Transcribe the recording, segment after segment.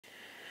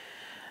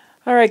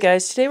Alright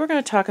guys, today we're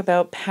going to talk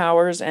about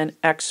powers and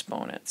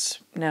exponents.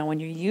 Now when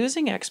you're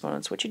using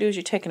exponents, what you do is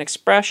you take an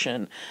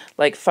expression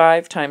like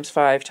 5 times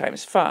 5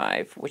 times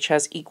 5, which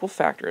has equal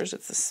factors.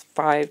 It's this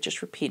 5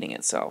 just repeating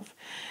itself.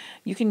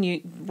 You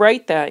can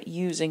write that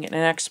using an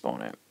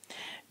exponent.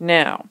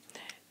 Now,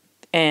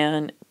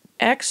 an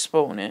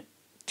exponent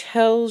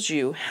tells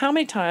you how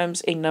many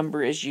times a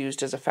number is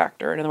used as a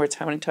factor. In other words,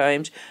 how many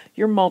times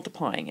you're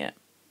multiplying it.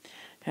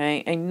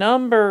 Okay, a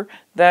number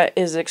that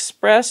is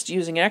expressed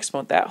using an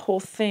exponent, that whole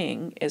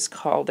thing is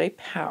called a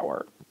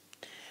power.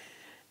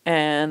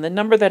 And the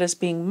number that is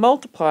being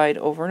multiplied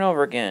over and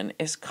over again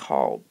is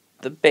called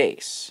the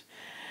base.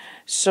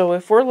 So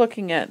if we're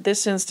looking at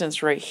this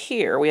instance right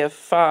here, we have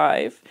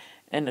 5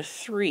 and a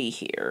 3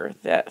 here.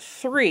 That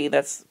 3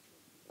 that's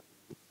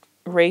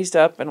raised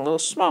up and a little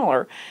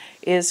smaller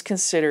is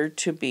considered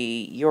to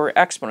be your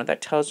exponent. That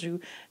tells you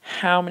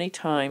how many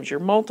times you're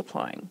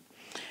multiplying.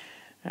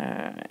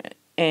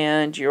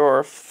 And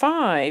your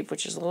 5,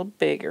 which is a little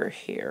bigger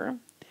here,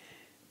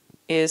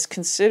 is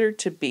considered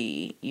to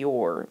be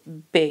your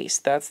base.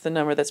 That's the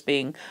number that's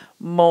being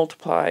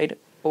multiplied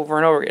over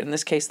and over again. In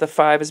this case, the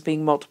 5 is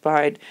being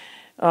multiplied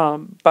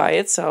by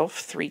itself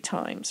 3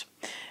 times.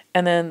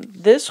 And then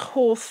this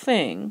whole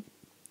thing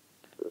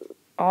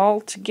all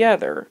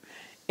together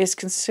is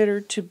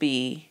considered to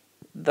be,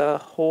 the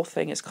whole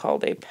thing is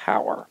called a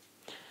power.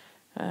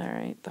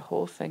 Alright, the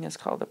whole thing is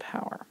called a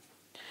power.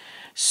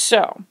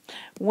 So,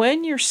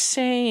 when you're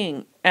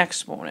saying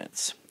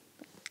exponents,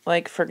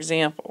 like for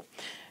example,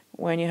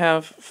 when you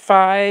have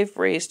 5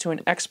 raised to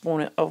an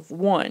exponent of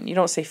 1, you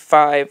don't say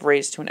 5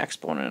 raised to an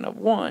exponent of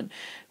 1.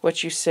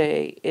 What you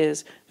say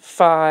is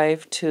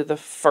 5 to the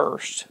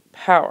first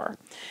power.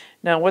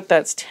 Now what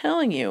that's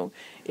telling you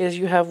is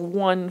you have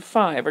one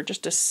 5, or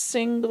just a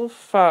single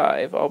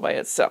 5 all by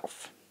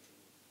itself.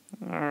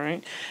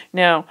 Alright,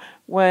 now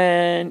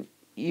when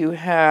you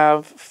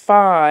have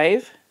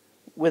 5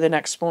 with an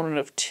exponent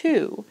of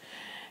 2,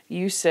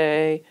 you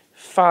say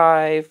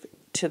 5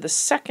 to the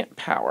second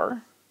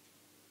power,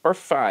 or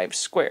 5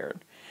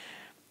 squared.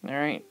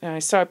 Alright, now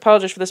I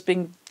apologize for this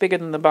being bigger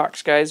than the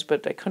box, guys,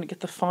 but I couldn't get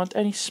the font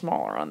any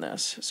smaller on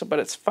this. So, but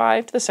it's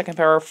 5 to the second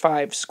power,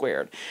 5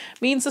 squared.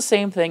 Means the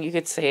same thing, you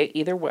could say it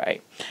either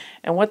way.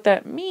 And what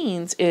that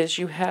means is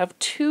you have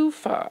two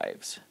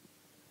 5s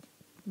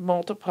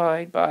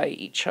multiplied by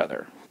each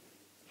other.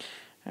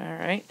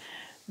 Alright,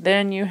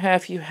 then you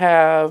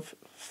have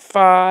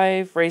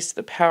 5 raised to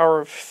the power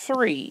of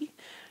 3,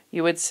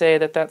 you would say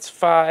that that's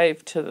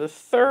 5 to the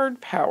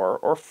third power,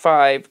 or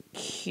 5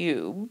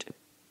 cubed.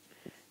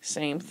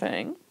 Same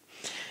thing.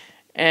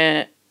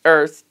 And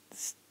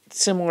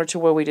similar to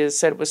what we just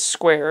said was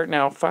squared.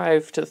 Now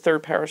 5 to the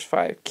third power is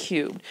 5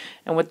 cubed.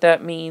 And what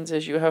that means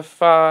is you have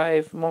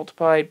 5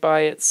 multiplied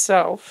by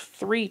itself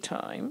 3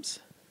 times.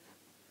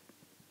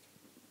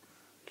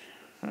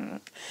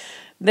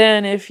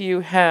 Then if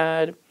you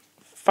had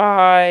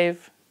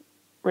 5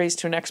 raised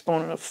to an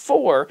exponent of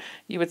 4,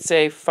 you would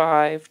say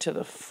 5 to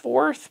the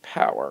fourth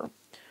power,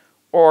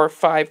 or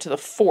 5 to the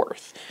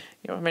fourth.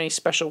 You don't have any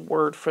special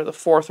word for the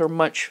fourth or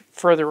much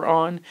further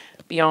on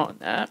beyond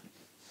that.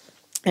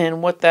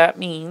 And what that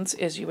means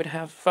is you would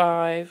have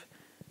 5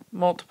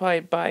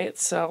 multiplied by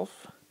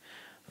itself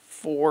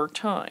 4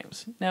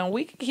 times. Now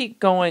we could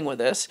keep going with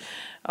this.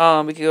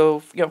 We could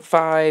go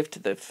 5 to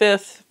the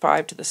 5th,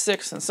 5 to the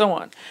 6th, and so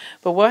on.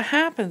 But what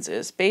happens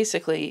is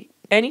basically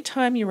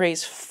anytime you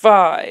raise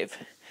 5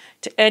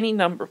 to any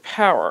number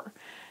power,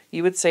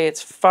 you would say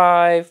it's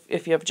 5,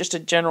 if you have just a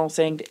general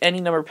saying to any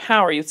number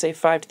power, you'd say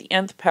 5 to the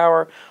nth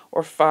power,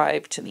 or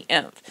 5 to the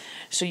nth.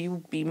 So you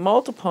would be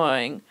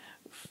multiplying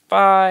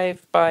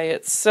 5 by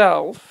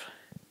itself,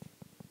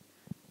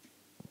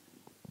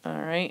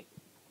 alright,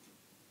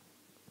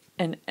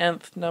 an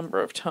nth number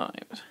of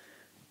times.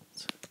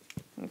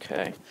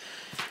 Okay,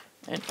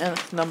 an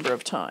nth number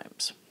of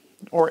times.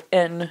 Or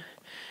n,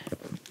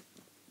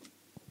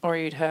 or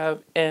you'd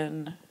have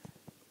n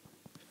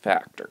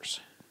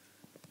factors.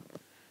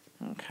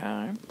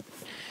 Okay,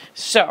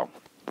 so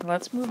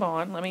let's move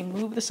on. Let me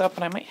move this up,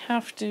 and I might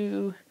have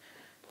to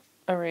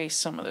erase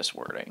some of this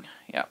wording.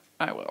 Yep,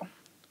 I will.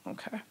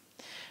 Okay,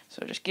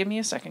 so just give me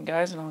a second,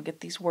 guys, and I'll get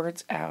these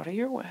words out of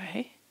your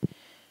way.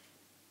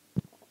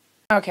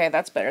 Okay,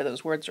 that's better.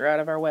 Those words are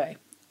out of our way.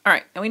 All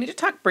right, and we need to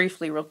talk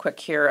briefly real quick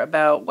here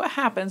about what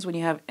happens when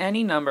you have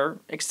any number,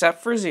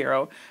 except for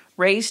 0,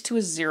 raised to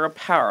a 0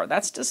 power.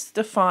 That's just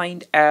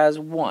defined as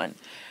 1.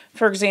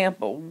 For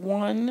example,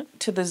 1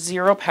 to the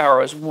 0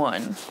 power is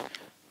 1,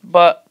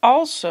 but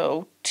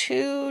also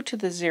 2 to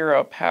the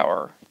 0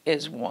 power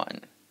is 1.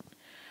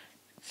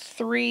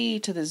 3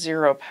 to the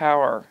 0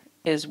 power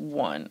is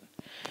 1.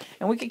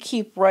 And we could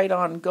keep right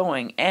on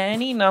going.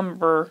 Any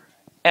number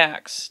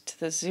x to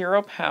the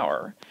 0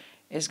 power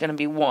is going to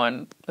be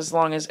 1 as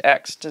long as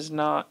x does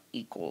not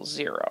equal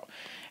 0.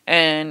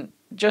 And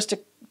just to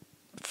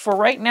for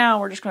right now,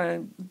 we're just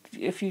going to,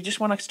 if you just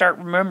want to start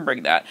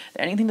remembering that,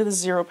 anything to the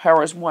 0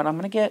 power is 1. I'm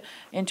going to get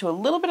into a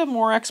little bit of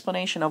more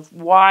explanation of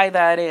why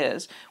that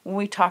is when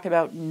we talk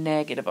about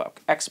negative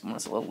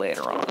exponents a little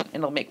later on, and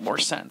it'll make more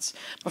sense.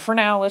 But for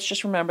now, let's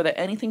just remember that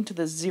anything to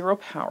the 0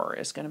 power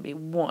is going to be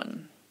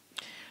 1.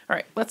 All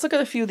right, let's look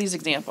at a few of these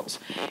examples.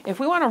 If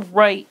we want to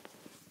write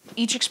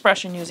each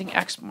expression using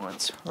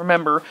exponents,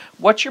 remember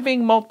what you're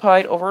being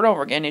multiplied over and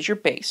over again is your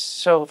base.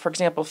 So for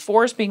example,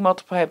 4 is being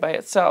multiplied by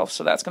itself,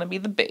 so that's going to be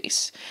the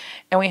base.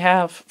 And we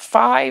have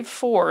 5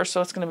 4,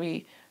 so it's going to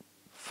be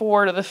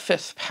 4 to the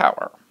 5th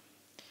power.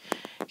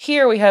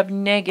 Here we have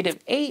negative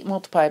 8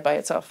 multiplied by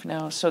itself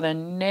now, so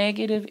then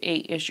negative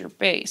 8 is your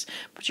base.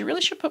 But you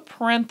really should put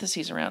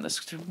parentheses around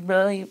this to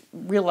really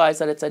realize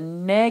that it's a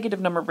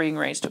negative number being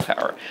raised to a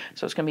power.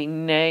 So it's going to be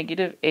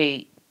negative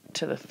 8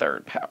 to the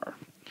 3rd power.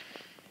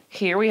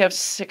 Here we have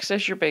 6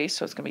 as your base,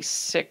 so it's going to be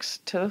 6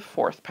 to the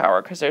 4th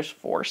power because there's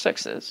 4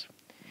 6s.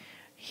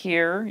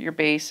 Here your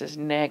base is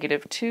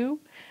negative 2,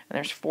 and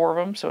there's 4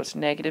 of them, so it's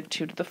negative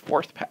 2 to the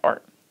 4th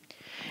power.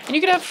 And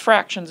you could have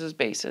fractions as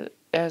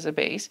a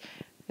base.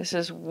 This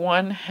is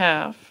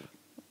 1/2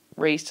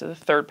 raised to the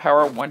 3rd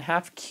power,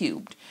 1/2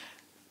 cubed.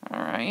 All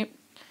right.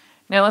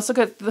 Now let's look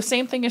at the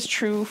same thing is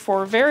true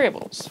for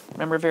variables.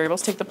 Remember,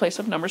 variables take the place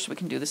of numbers, so we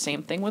can do the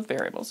same thing with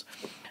variables.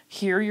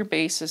 Here your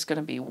base is going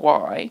to be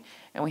y,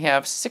 and we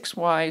have 6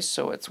 y's,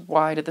 so it's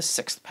y to the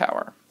 6th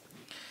power.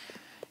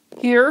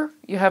 Here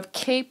you have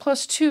k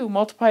plus 2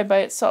 multiplied by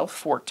itself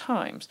 4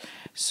 times.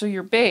 So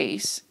your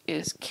base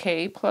is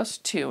k plus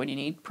 2, and you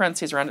need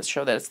parentheses around it to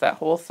show that it's that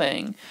whole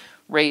thing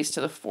raised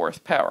to the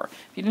 4th power.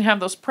 If you didn't have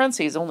those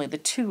parentheses, only the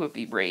 2 would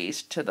be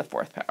raised to the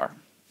 4th power.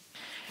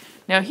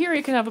 Now here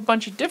you can have a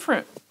bunch of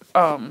different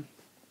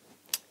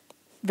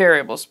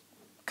variables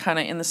kind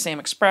of in the same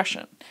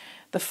expression.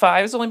 The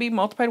 5 is only being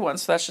multiplied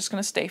once, so that's just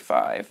going to stay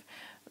 5.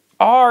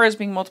 R is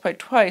being multiplied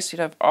twice, so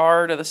you'd have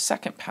r to the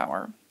 2nd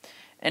power.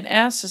 And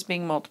s is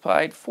being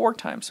multiplied 4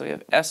 times, so we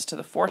have s to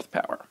the 4th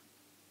power.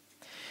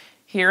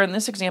 Here in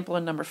this example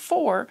in number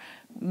 4,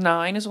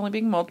 9 is only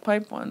being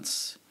multiplied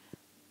once.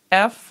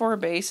 F for a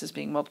base is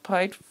being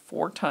multiplied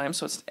 4 times,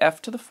 so it's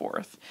f to the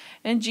 4th.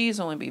 And g is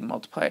only being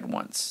multiplied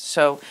once.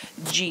 So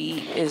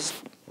g is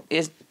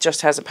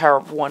just has a power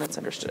of 1. It's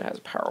understood it has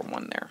a power of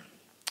 1 there.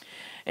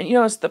 And you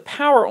notice the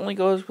power only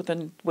goes with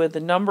the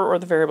number or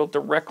the variable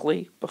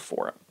directly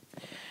before it.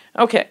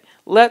 Okay,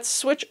 let's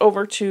switch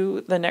over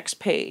to the next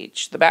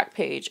page, the back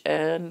page,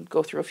 and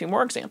go through a few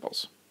more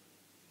examples.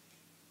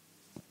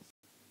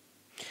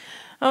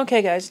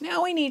 Okay guys,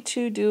 now we need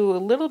to do a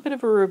little bit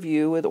of a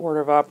review with order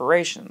of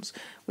operations.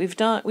 We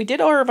did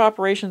order of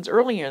operations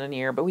earlier in the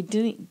year, but we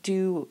didn't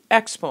do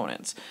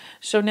exponents.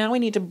 So now we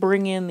need to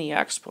bring in the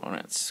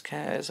exponents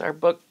because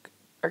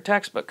our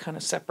textbook kind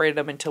of separated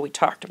them until we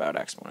talked about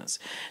exponents.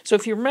 So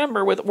if you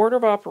remember, with order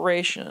of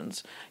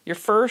operations, your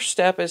first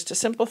step is to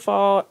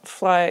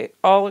simplify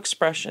all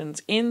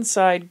expressions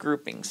inside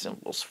grouping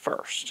symbols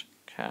first.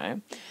 Okay.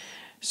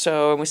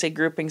 So when we say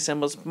grouping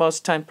symbols, most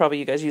of the time probably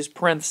you guys use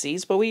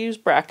parentheses, but we use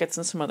brackets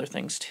and some other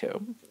things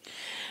too.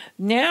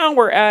 Now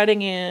we're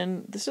adding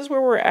in, this is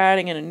where we're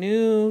adding in a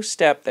new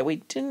step that we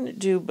didn't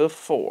do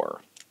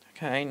before.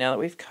 Okay, now that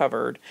we've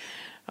covered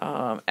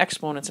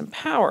exponents and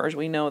powers,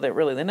 we know that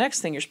really the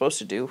next thing you're supposed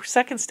to do,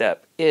 second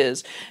step,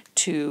 is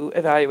to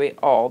evaluate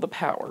all the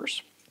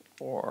powers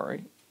or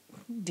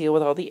deal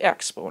with all the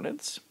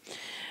exponents.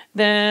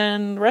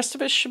 Then the rest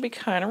of it should be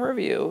kind of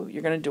review.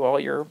 You're going to do all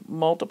your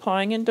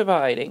multiplying and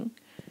dividing,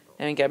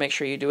 and you got to make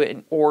sure you do it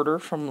in order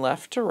from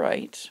left to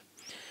right.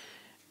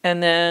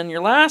 And then your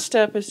last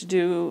step is to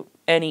do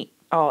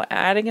all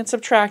adding and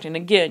subtracting.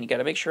 Again, you got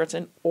to make sure it's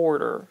in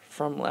order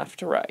from left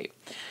to right.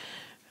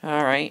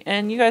 All right,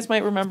 and you guys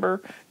might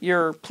remember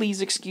your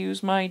 "Please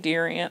excuse my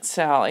dear Aunt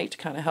Sally" to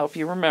kind of help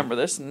you remember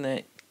this. And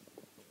the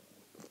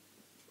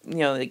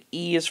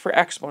E is for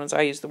exponents.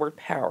 I use the word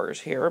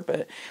powers here,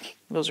 but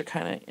those are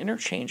kind of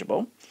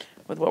interchangeable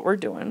with what we're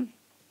doing.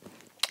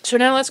 So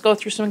now let's go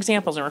through some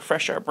examples and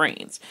refresh our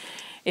brains.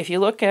 If you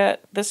look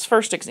at this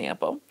first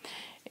example,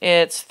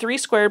 it's 3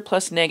 squared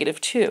plus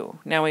negative 2.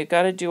 Now we've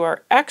got to do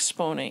our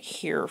exponent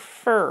here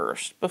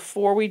first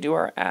before we do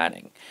our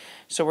adding.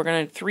 So we're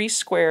going to, 3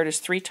 squared is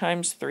 3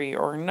 times 3,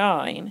 or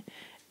 9,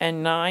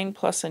 and 9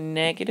 plus a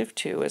negative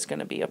 2 is going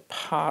to be a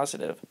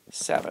positive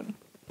 7.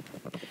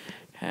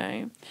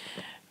 Okay.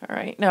 All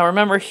right. Now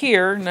remember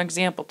here in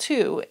example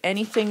 2,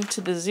 anything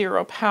to the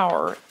 0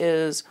 power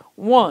is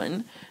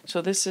 1.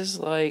 So this is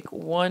like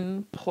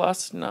 1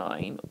 plus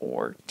 9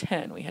 or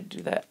 10. We had to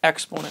do that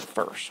exponent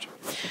first.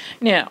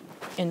 Now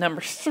in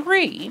number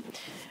 3,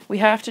 we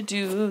have to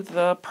do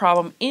the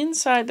problem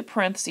inside the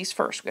parentheses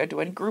first. We got to do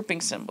any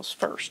grouping symbols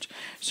first.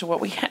 So what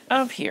we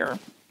have here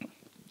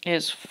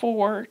is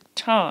 4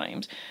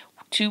 times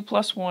 2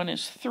 plus 1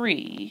 is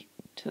 3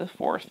 to the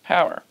 4th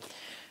power.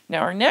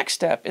 Now our next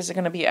step is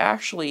going to be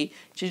actually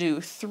to do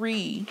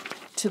 3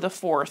 to the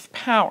 4th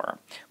power,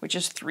 which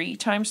is 3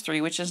 times 3,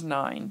 which is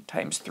 9,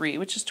 times 3,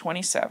 which is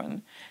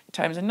 27,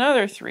 times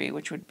another 3,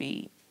 which would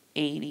be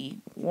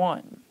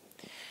 81.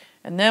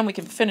 And then we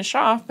can finish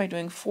off by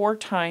doing 4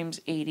 times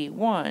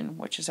 81,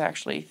 which is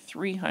actually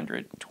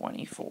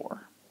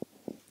 324.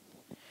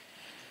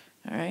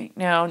 All right,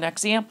 now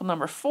next example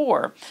number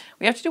 4,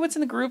 we have to do what's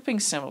in the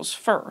grouping symbols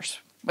first.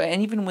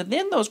 And even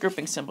within those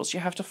grouping symbols, you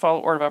have to follow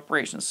order of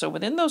operations. So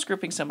within those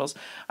grouping symbols,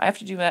 I have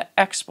to do that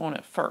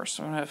exponent first.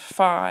 So I'm going to have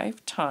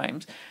 5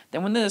 times.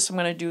 Then with this, I'm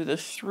going to do the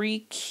 3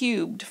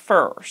 cubed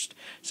first.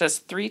 So that's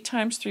 3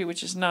 times 3,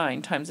 which is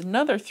 9, times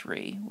another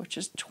 3, which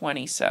is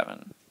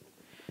 27.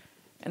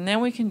 And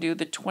then we can do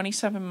the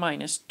 27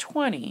 minus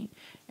 20,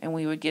 and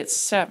we would get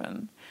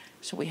 7.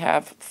 So we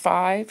have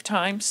 5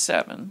 times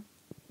 7,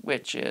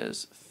 which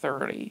is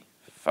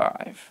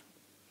 35.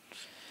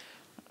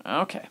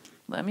 Okay,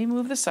 let me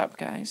move this up,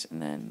 guys, and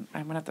then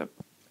I'm going to have to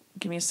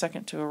give me a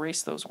second to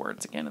erase those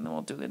words again, and then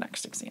we'll do the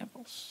next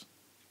examples.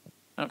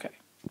 Okay.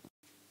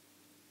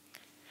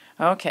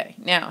 Okay,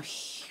 now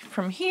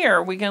from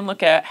here we can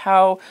look at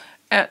how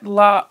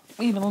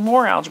even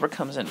more algebra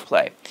comes into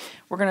play.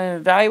 We're going to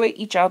evaluate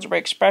each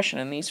algebraic expression.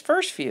 In these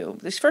first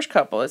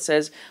couple, it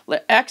says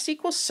let x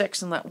equal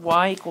 6 and let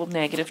y equal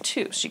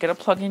 -2. So you got to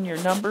plug in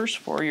your numbers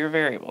for your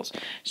variables.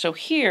 So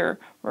here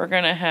we're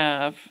going to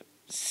have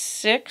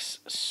 6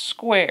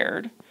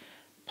 squared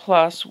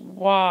plus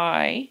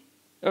y.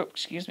 Oh,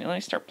 excuse me. Let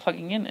me start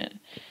plugging in it.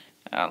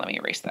 Let me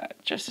erase that.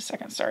 Just a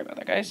second. Sorry about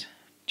that, guys.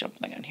 Jumping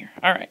the gun here.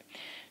 All right.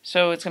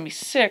 So it's going to be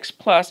 6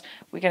 plus,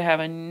 we can have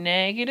a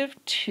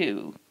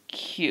 -2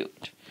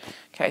 cubed.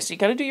 Okay, so you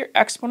got to do your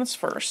exponents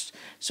first.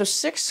 So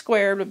 6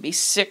 squared would be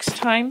 6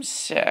 times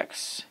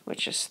 6,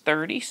 which is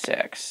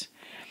 36,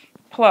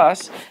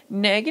 plus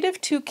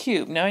 -2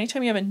 cubed. Now,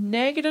 anytime you have a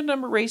negative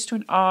number raised to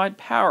an odd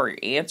power, your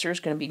answer is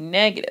going to be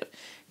negative.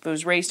 If it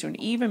was raised to an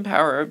even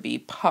power, it would be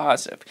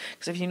positive.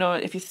 Because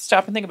if you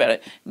stop and think about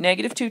it,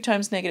 -2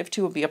 times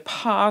 -2 would be a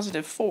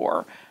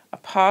 +4. A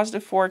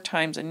 +4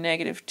 times a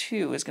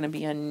 -2 is going to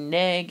be a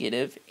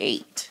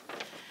 -8.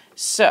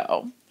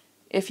 So,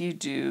 if you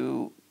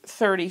do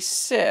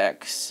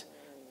 36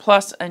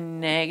 plus a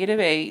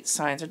 -8,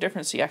 signs are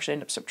different, so you actually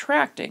end up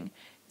subtracting.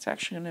 It's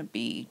actually going to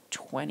be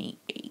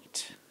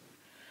 28.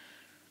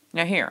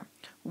 Now here,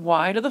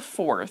 y to the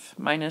 4th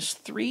minus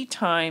 3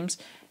 times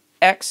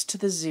x to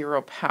the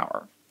 0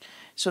 power.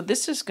 So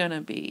this is going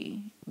to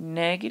be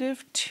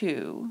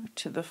 -2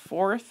 to the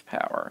 4th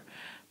power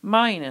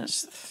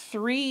minus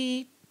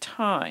 3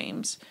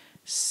 times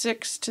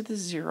 6 to the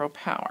 0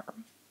 power.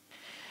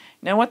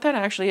 Now what that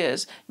actually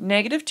is,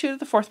 -2 to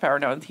the 4th power.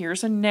 Now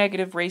here's a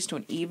negative raised to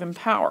an even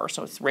power.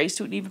 So it's raised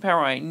to an even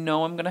power. I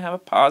know I'm going to have a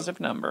positive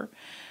number,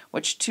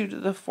 which 2 to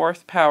the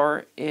 4th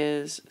power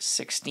is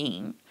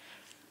 16.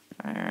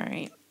 All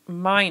right,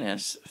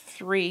 minus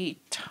 3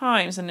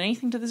 times, and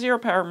anything to the 0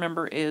 power,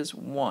 remember, is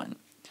 1.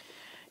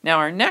 Now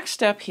our next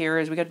step here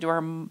is we got to do our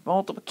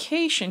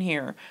multiplication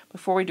here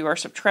before we do our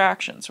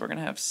subtraction. So we're going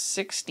to have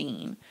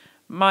 16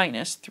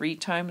 minus 3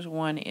 times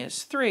 1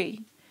 is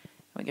 3.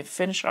 We can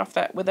finish off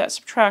that with that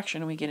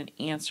subtraction and we get an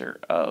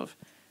answer of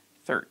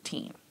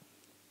 13.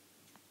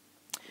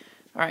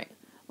 All right,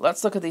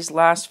 let's look at these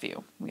last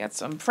few. We got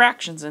some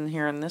fractions in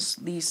here and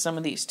some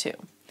of these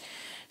too.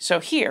 So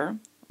here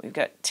we've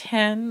got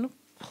 10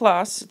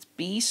 plus, it's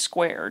b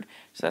squared,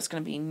 so that's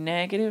going to be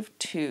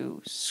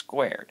 -2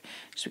 squared.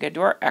 So we got to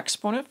do our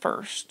exponent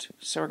first.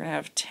 So we're going to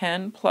have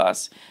 10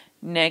 plus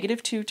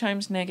 -2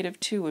 times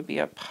 -2 would be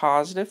a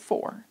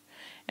 +4,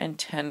 and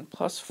 10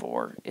 plus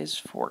 4 is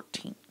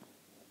 14.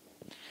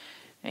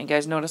 And you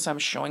guys notice I'm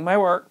showing my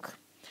work.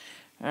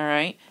 All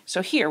right,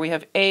 so here we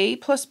have a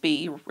plus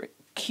b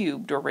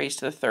cubed or raised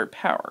to the 3rd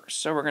power.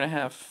 So we're going to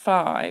have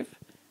 5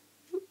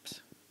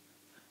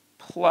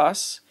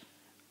 plus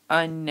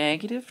a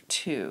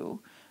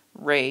 -2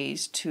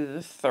 raised to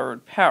the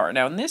 3rd power.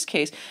 Now in this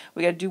case,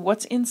 we got to do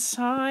what's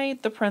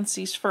inside the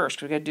parentheses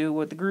first. We got to do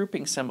with the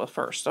grouping symbol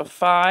first. So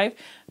 5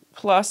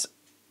 plus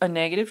a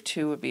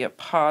 -2 would be a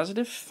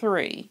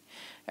 +3,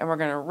 and we're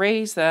going to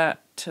raise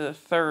that to the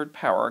 3rd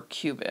power,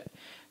 cube it.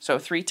 So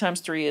 3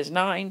 times 3 is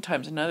 9,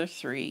 times another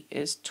 3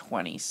 is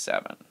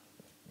 27.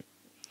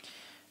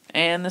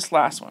 And this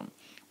last one,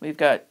 we've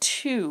got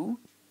 2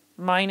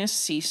 minus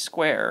c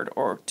squared,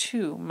 or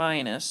 2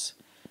 minus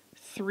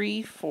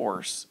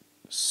 3/4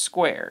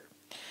 squared.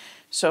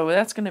 So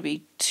that's going to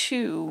be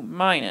 2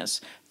 minus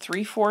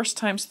 3/4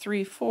 times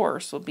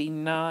 3/4 will be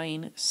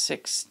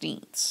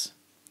 9/16.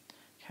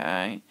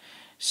 Okay,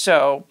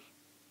 so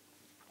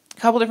a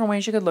couple different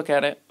ways you could look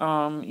at it.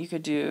 You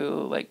could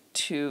do like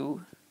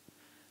 2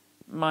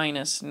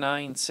 minus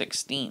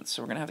 9/16.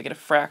 So we're going to have to get a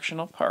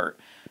fractional part.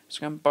 So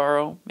we're going to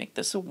borrow, make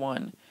this a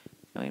 1,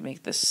 and we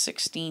make this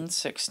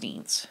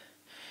 16/16.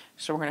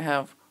 So we're going to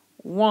have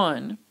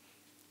 1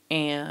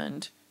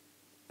 and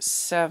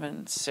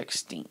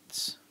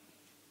 7/16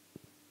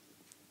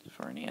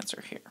 for an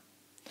answer here.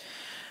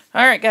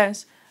 All right,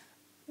 guys,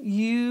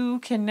 you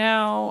can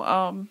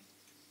now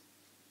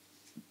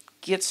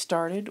get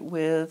started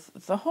with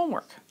the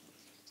homework.